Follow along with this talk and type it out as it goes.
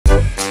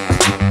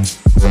Hi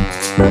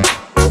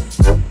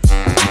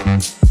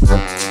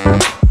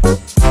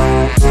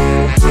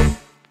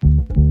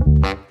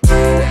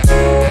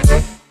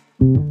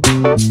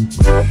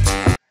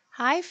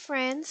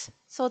friends!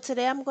 So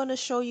today I'm going to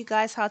show you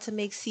guys how to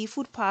make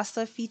seafood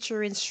pasta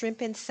featuring shrimp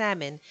and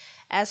salmon.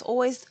 As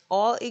always,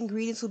 all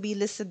ingredients will be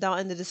listed down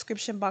in the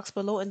description box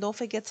below, and don't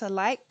forget to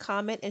like,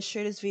 comment, and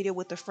share this video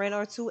with a friend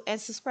or two, and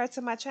subscribe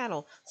to my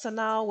channel. So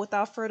now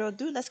without further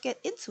ado, let's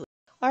get into it.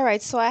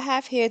 Alright, so I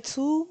have here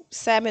 2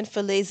 salmon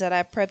fillets that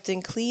I prepped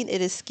and cleaned.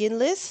 It is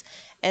skinless.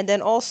 And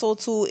then also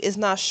too, is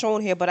not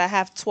shown here, but I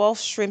have 12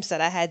 shrimps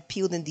that I had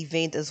peeled and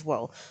deveined as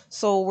well.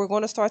 So we're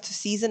going to start to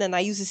season, and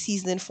I use the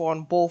seasoning for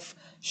on both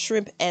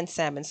shrimp and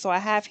salmon. So I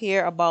have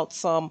here about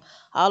some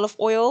olive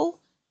oil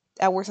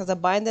that works as a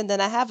binder. And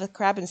then I have a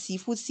crab and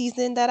seafood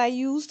seasoning that I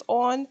used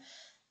on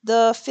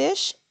the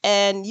fish,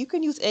 and you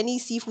can use any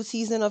seafood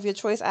seasoning of your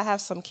choice. I have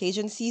some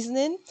Cajun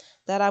seasoning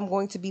that I'm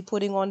going to be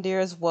putting on there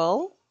as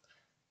well.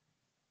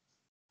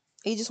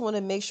 You just want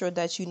to make sure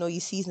that you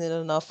season it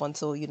enough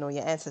until your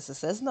ancestor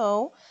says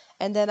no.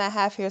 And then I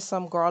have here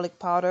some garlic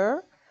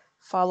powder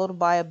followed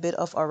by a bit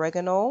of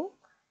oregano.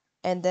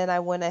 And then I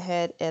went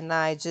ahead and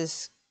I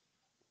just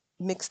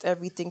mixed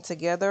everything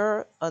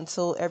together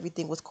until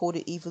everything was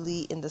coated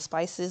evenly in the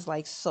spices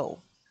like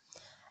so.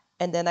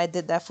 And then I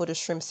did that for the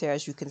shrimps here,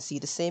 as you can see,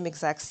 the same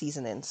exact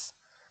seasonings.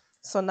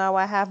 So now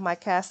I have my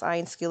cast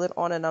iron skillet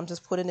on, and I'm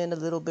just putting in a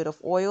little bit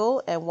of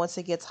oil. And once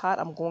it gets hot,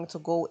 I'm going to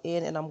go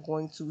in and I'm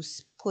going to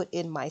put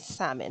in my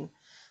salmon.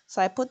 So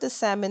I put the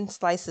salmon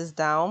slices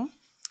down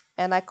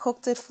and I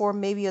cooked it for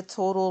maybe a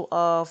total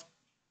of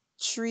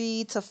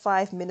 3 to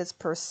 5 minutes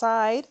per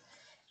side.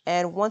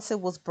 And once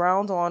it was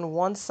browned on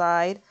one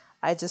side,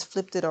 I just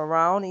flipped it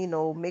around.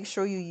 Make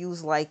sure you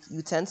use like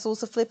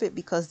utensils to flip it,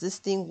 because this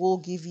thing will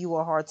give you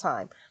a hard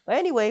time. But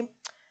anyway,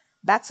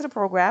 back to the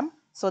program.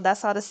 So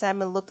that's how the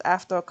salmon looked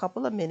after a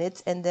couple of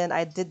minutes. And then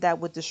I did that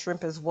with the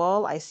shrimp as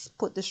well. I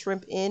put the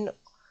shrimp in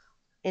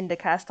the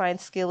cast iron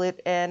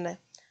skillet, and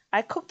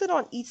I cooked it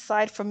on each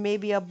side for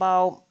maybe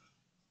about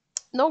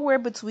nowhere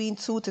between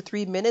 2 to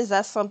 3 minutes.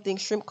 That's something,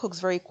 shrimp cooks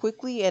very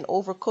quickly, and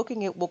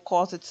overcooking it will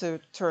cause it to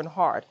turn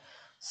hard.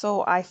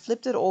 So I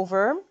flipped it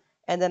over,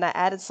 and then I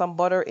added some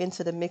butter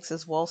into the mix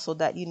as well, so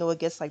that it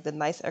gets like the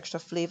nice extra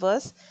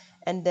flavors.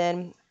 And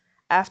then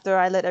after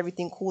I let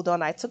everything cool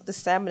down, I took the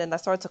salmon and I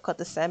started to cut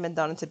the salmon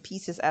down into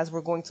pieces, as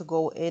we're going to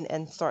go in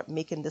and start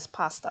making this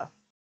pasta.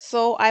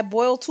 So I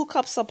boiled 2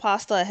 cups of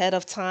pasta ahead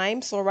of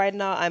time. So right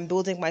now I'm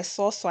building my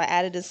sauce. So I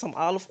added in some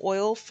olive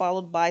oil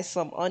followed by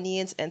some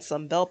onions and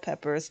some bell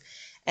peppers.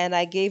 And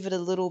I gave it a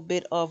little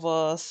bit of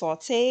a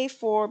saute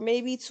for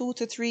maybe 2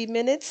 to 3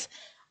 minutes.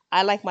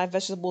 I like my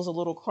vegetables a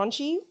little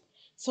crunchy.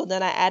 So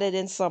then I added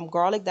in some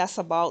garlic. That's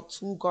about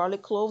 2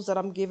 garlic cloves that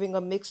I'm giving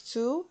a mix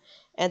to.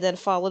 And then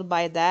followed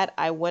by that,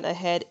 I went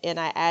ahead and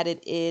I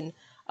added in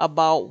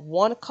about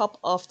 1 cup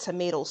of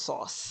tomato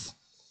sauce.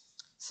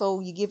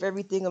 So you give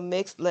everything a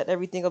mix, let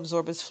everything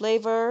absorb its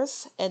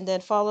flavors. And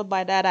then followed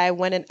by that, I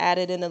went and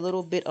added in a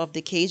little bit of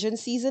the Cajun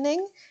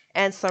seasoning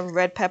and some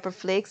red pepper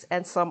flakes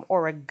and some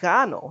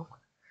oregano.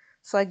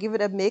 So I give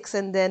it a mix,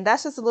 and then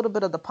that's just a little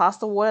bit of the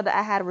pasta water that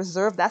I had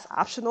reserved. That's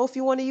optional if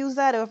you want to use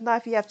that. Or if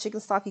not, if you have chicken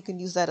stock, you can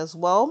use that as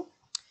well.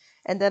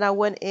 And then I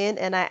went in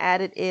and I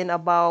added in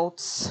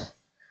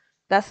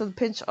that's a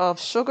pinch of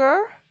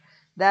sugar.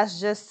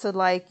 That's just to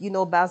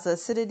balance the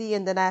acidity.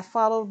 And then I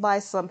followed by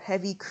some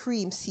heavy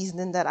cream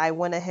seasoning that I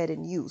went ahead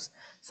and used.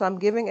 So I'm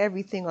giving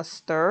everything a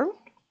stir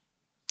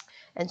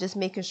and just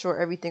making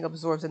sure everything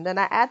absorbs. And then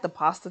I add the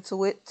pasta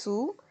to it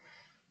too,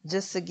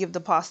 just to give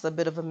the pasta a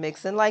bit of a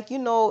mix. And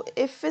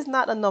if it's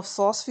not enough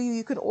sauce for you,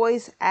 you can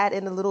always add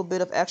in a little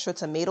bit of extra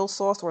tomato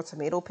sauce or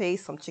tomato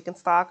paste, some chicken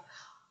stock,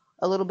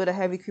 a little bit of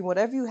heavy cream,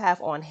 whatever you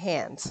have on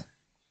hand.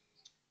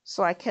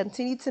 So I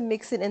continued to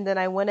mix it, and then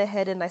I went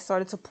ahead and I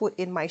started to put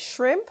in my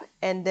shrimp,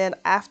 and then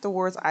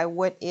afterwards I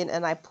went in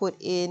and I put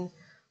in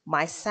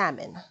my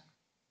salmon.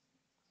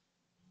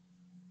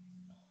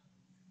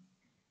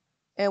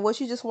 And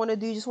what you just want to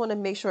do, you just want to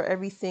make sure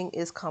everything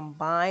is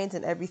combined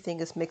and everything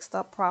is mixed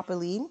up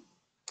properly.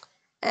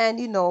 And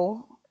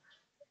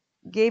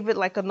gave it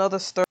like another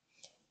stir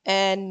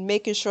and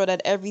making sure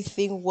that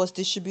everything was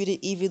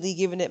distributed evenly,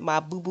 giving it my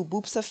boo boo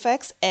boops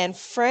effects. And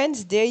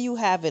friends, there you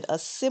have it, a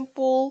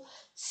simple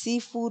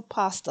seafood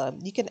pasta.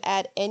 You can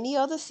add any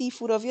other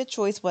seafood of your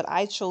choice, but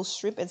I chose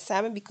shrimp and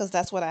salmon because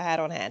that's what I had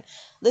on hand.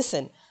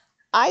 Listen,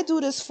 I do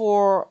this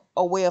for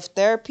a way of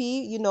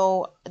therapy.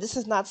 This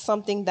is not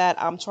something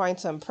that I'm trying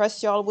to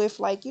impress y'all with.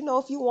 If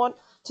you want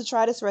to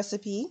try this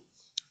recipe,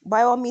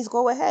 by all means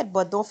go ahead,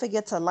 but don't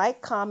forget to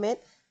like, comment,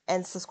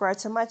 and subscribe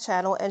to my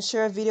channel, and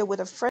share a video with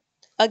a friend.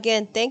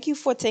 Again, thank you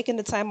for taking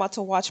the time out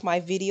to watch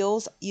my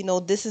videos.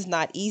 This is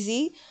not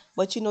easy,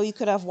 but you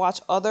could have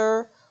watched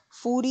other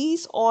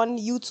foodies on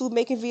YouTube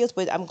making videos,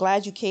 but I'm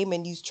glad you came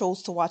and you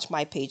chose to watch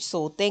my page.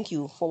 So thank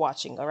you for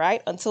watching. All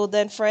right. Until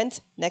then,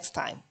 friends, next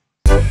time.